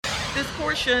This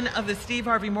portion of the Steve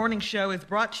Harvey Morning Show is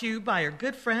brought to you by our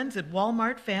good friends at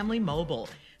Walmart Family Mobile.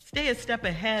 Stay a step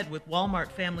ahead with Walmart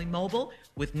Family Mobile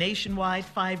with nationwide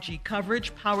 5G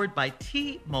coverage powered by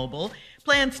T-Mobile.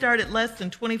 Plans start at less than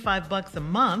 $25 a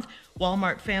month.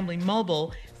 Walmart Family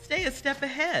Mobile, stay a step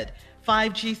ahead.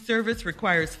 5G service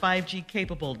requires 5G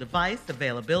capable device.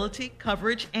 Availability,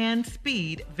 coverage, and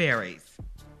speed varies.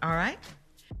 All right?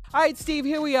 All right, Steve,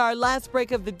 here we are. Last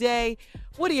break of the day.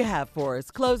 What do you have for us?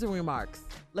 Closing remarks.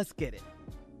 Let's get it.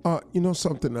 You know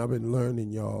something I've been learning,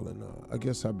 y'all, and I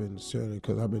guess I've been sharing it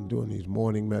because I've been doing these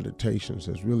morning meditations.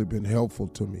 Has really been helpful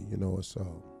to me. You know, it's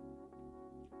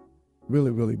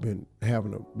really been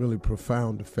having a really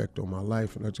profound effect on my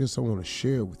life, and I want to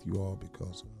share with you all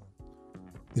because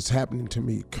it's happening to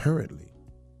me currently,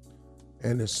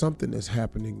 and it's something that's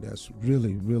happening that's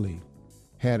really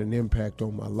had an impact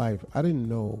on my life. I didn't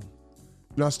know.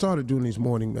 You know, I started doing these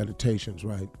morning meditations,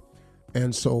 right?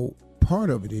 And so part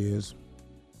of it is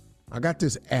I got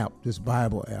this app, this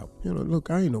Bible app. You know,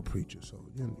 look, I ain't no preacher, so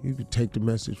you could take the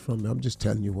message from me. I'm just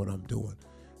telling you what I'm doing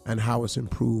and how it's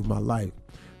improved my life.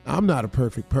 I'm not a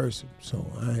perfect person, so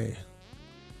I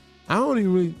don't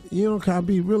even really, can I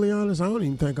be really honest? I don't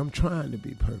even think I'm trying to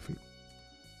be perfect.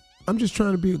 I'm just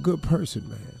trying to be a good person,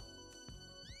 man.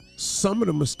 Some of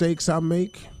the mistakes I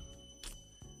make,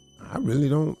 I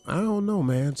don't know,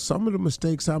 man. Some of the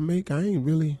mistakes I make, I ain't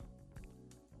really,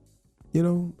 I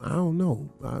don't know.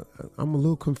 I'm a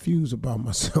little confused about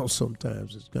myself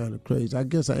sometimes. It's kind of crazy. I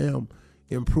guess I am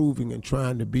improving and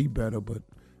trying to be better, but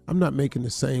I'm not making the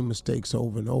same mistakes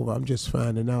over and over. I'm just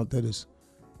finding out that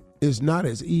it's not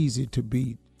as easy to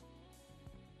be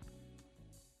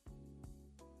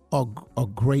a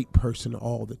great person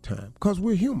all the time because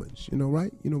we're humans,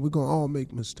 right? We're going to all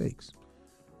make mistakes.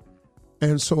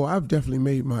 And so I've definitely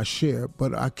made my share,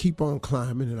 but I keep on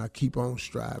climbing and I keep on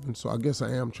striving. So I guess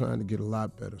I am trying to get a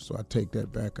lot better. So I take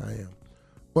that back, I am.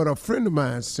 But a friend of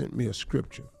mine sent me a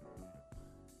scripture.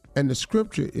 And the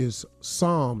scripture is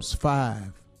Psalms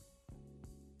 5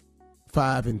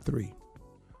 and 3.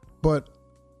 But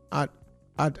I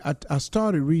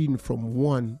started reading from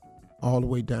 1 all the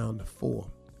way down to 4.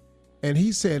 And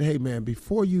he said, hey, man,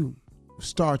 before you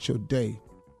start your day,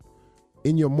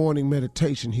 in your morning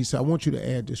meditation, he said, I want you to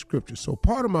add this scripture. So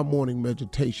part of my morning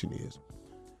meditation is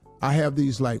I have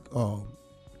these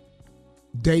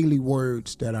daily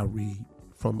words that I read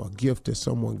from a gift that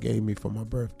someone gave me for my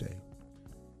birthday.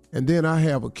 And then I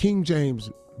have a King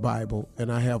James Bible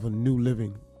and I have a New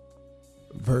Living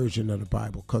version of the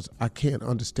Bible because I can't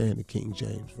understand the King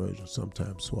James version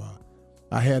sometimes. So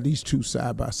I have these two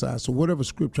side by side. So whatever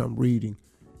scripture I'm reading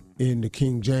in the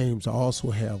King James, I also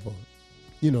have a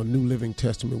New Living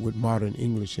Testament with modern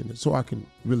English in it, so I can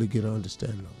really get an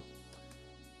understanding of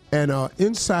it. And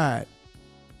inside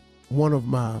one of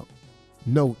my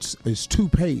notes is 2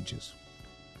 pages.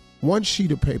 One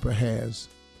sheet of paper has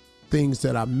things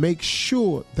that I make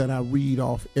sure that I read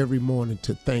off every morning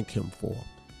to thank him for,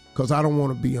 because I don't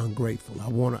want to be ungrateful. I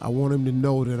want him to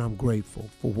know that I'm grateful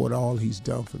for what all he's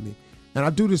done for me. And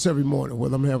I do this every morning,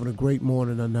 whether I'm having a great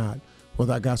morning or not,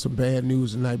 whether I got some bad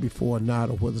news the night before or not,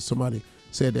 or whether somebody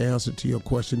said the answer to your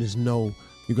question is no,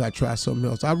 you got to try something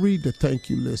else. I read the thank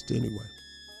you list anyway.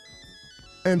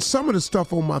 And some of the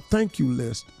stuff on my thank you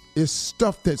list is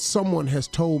stuff that someone has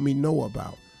told me no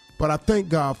about. But I thank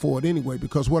God for it anyway,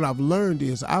 because what I've learned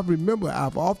is I've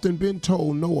often been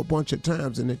told no a bunch of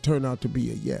times and it turned out to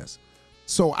be a yes.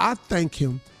 So I thank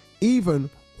him even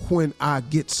when I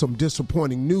get some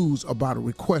disappointing news about a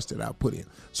request that I put in.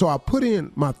 So I put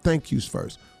in my thank yous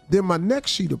first. Then my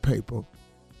next sheet of paper,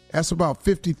 that's about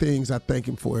 50 things I thank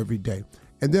him for every day.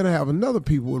 And then I have another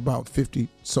people with about 50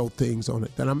 so things on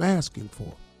it that I'm asking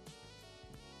for.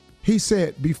 He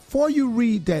said, before you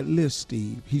read that list,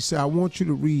 Steve, he said, I want you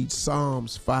to read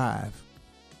Psalms 5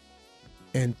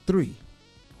 and 3.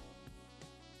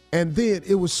 And then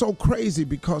it was so crazy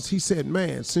because he said,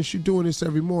 man, since you're doing this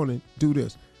every morning, do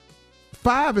this.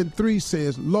 5 and 3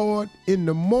 says, Lord, in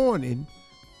the morning,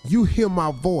 you hear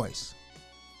my voice.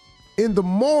 In the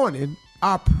morning,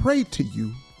 I pray to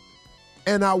you,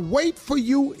 and I wait for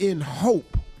you in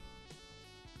hope.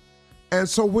 And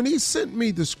so when he sent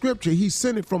me the scripture, he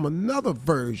sent it from another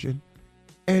version,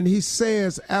 and he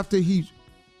says after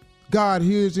God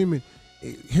hears him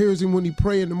when he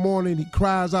pray in the morning, he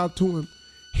cries out to him,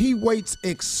 he waits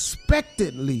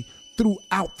expectantly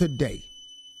throughout the day.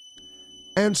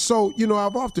 And so,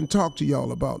 I've often talked to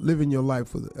y'all about living your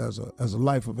life as a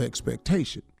life of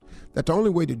expectation. That the only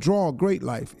way to draw a great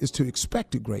life is to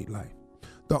expect a great life.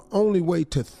 The only way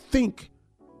to think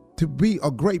to be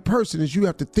a great person is you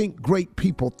have to think great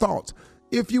people thoughts.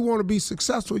 If you want to be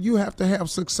successful, you have to have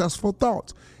successful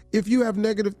thoughts. If you have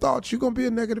negative thoughts, you're going to be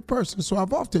a negative person. So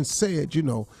I've often said,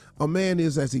 a man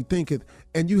is as he thinketh,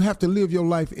 and you have to live your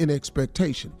life in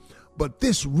expectation. But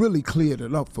this really cleared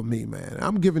it up for me, man.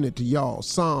 I'm giving it to y'all,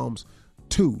 Psalms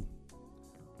 2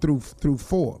 through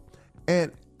 4.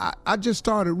 And I just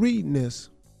started reading this,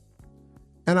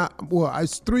 and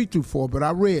it's 3 through 4, but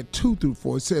I read 2 through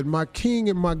 4. It said, "My King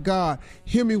and my God,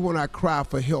 hear me when I cry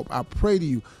for help. I pray to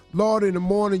you. Lord, in the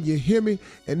morning you hear me,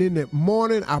 and in the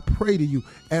morning I pray to you,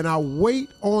 and I wait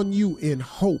on you in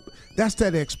hope." That's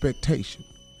that expectation.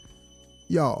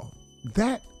 Y'all,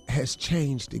 that has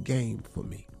changed the game for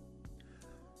me,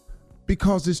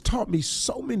 because it's taught me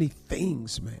so many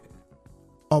things, man,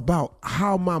 about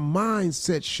how my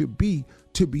mindset should be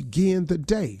to begin the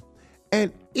day.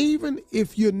 And even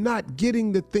if you're not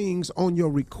getting the things on your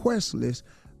request list,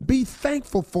 be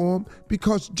thankful for them,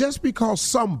 because just because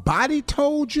somebody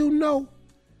told you no,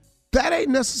 that ain't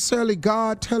necessarily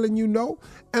God telling you no.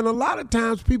 And a lot of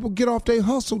times people get off their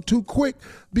hustle too quick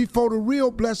before the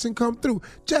real blessing come through.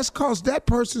 Just cause that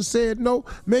person said no,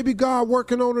 maybe God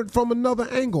working on it from another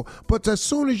angle. But as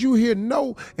soon as you hear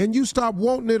no and you stop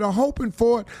wanting it or hoping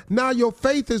for it, now your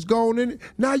faith is gone in it.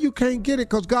 Now you can't get it,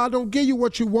 because God don't give you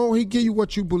what you want, he give you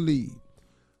what you believe.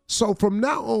 So from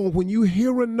now on, when you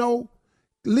hear a no,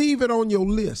 leave it on your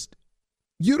list.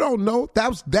 You don't know.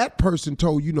 That person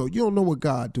told you no. You don't know what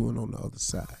God doing on the other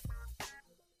side.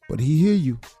 But he hear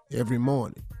you every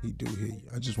morning. He do hear you.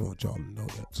 I just want y'all to know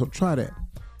that. So try that.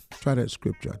 Try that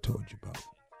scripture I told you about.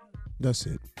 That's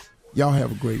it. Y'all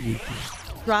have a great weekend.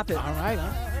 Drop it. All right,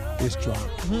 huh? It's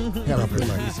dropped. Drop it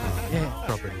like it's hot. Yeah.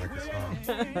 Drop it like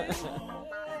it's hot.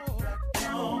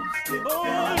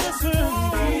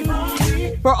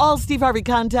 For all Steve Harvey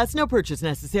contests, no purchase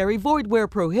necessary, void where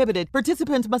prohibited.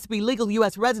 Participants must be legal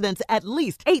U.S. residents at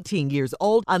least 18 years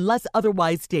old unless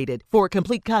otherwise stated. For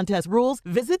complete contest rules,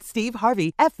 visit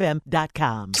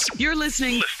steveharveyfm.com. You're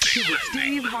listening to the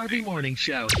Steve Harvey Morning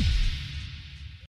Show.